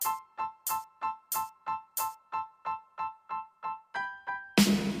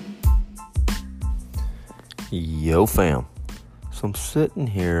Yo, fam. So I'm sitting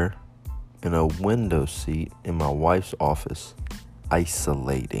here in a window seat in my wife's office,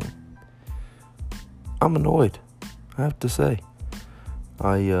 isolating. I'm annoyed, I have to say.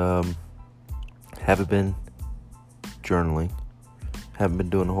 I haven't been journaling, haven't been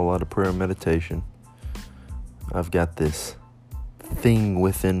doing a whole lot of prayer and meditation. I've got this thing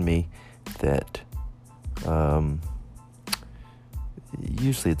within me that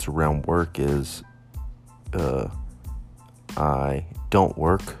usually it's around work is I don't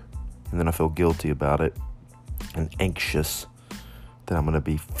work, and then I feel guilty about it and anxious that I'm going to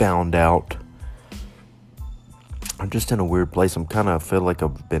be found out. I'm just in a weird place. Feel like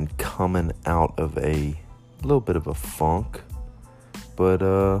I've been coming out of a little bit of a funk, but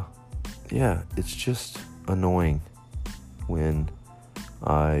yeah, it's just annoying when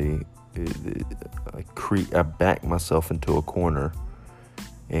I back myself into a corner,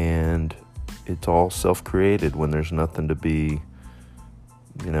 and it's all self-created when there's nothing to be,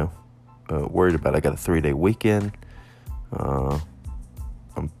 worried about. I got a 3-day weekend.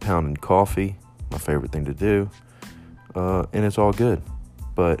 I'm pounding coffee, my favorite thing to do, and it's all good.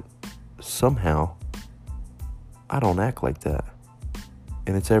 But somehow, I don't act like that,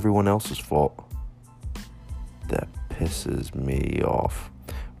 and it's everyone else's fault. That pisses me off.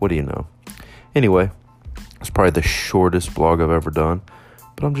 What do you know? Anyway, it's probably the shortest blog I've ever done,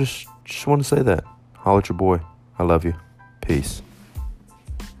 but I'm just want to say that. Holla at your boy. I love you. Peace.